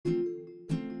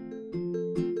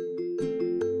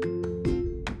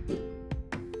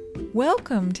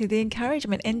Welcome to the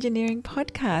Encouragement Engineering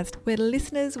Podcast, where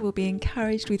listeners will be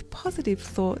encouraged with positive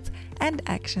thoughts and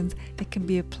actions that can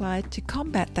be applied to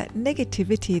combat that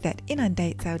negativity that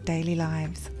inundates our daily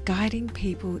lives, guiding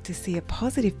people to see a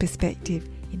positive perspective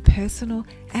in personal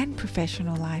and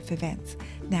professional life events.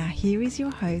 Now here is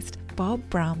your host, Bob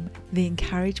Brum, the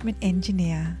Encouragement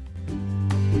Engineer.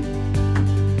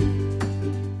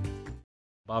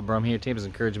 Bob Brum here, Tampa's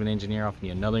Encouragement Engineer, offering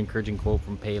you another encouraging quote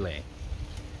from Pele.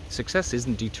 Success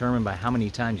isn't determined by how many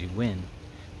times you win,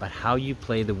 but how you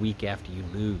play the week after you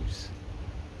lose.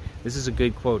 This is a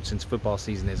good quote since football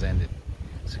season has ended.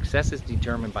 Success is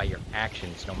determined by your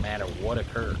actions no matter what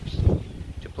occurs.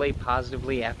 To play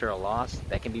positively after a loss,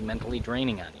 that can be mentally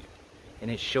draining on you, and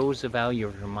it shows the value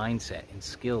of your mindset and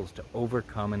skills to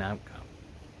overcome an outcome.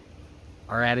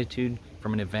 Our attitude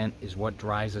from an event is what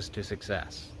drives us to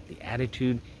success. The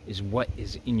attitude is what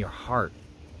is in your heart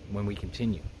when we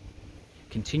continue.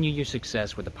 Continue your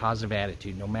success with a positive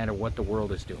attitude no matter what the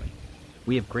world is doing.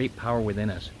 We have great power within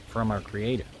us from our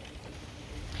Creator.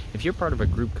 If you're part of a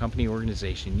group, company,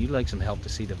 organization, you'd like some help to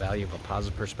see the value of a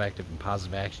positive perspective and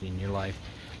positive action in your life,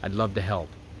 I'd love to help.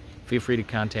 Feel free to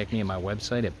contact me at my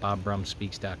website at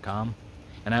bobbrumspeaks.com.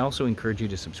 And I also encourage you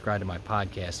to subscribe to my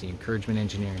podcast, the Encouragement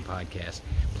Engineering Podcast,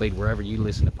 played wherever you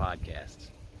listen to podcasts.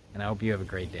 And I hope you have a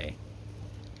great day.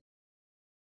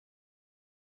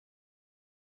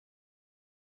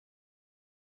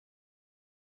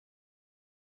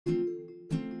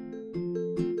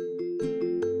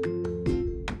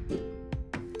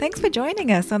 Thanks for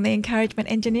joining us on the Encouragement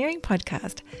Engineering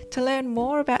Podcast. To learn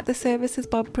more about the services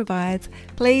Bob provides,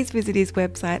 please visit his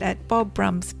website at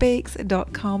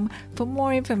bobbrumspeaks.com for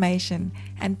more information.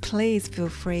 And please feel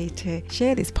free to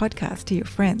share this podcast to your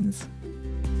friends.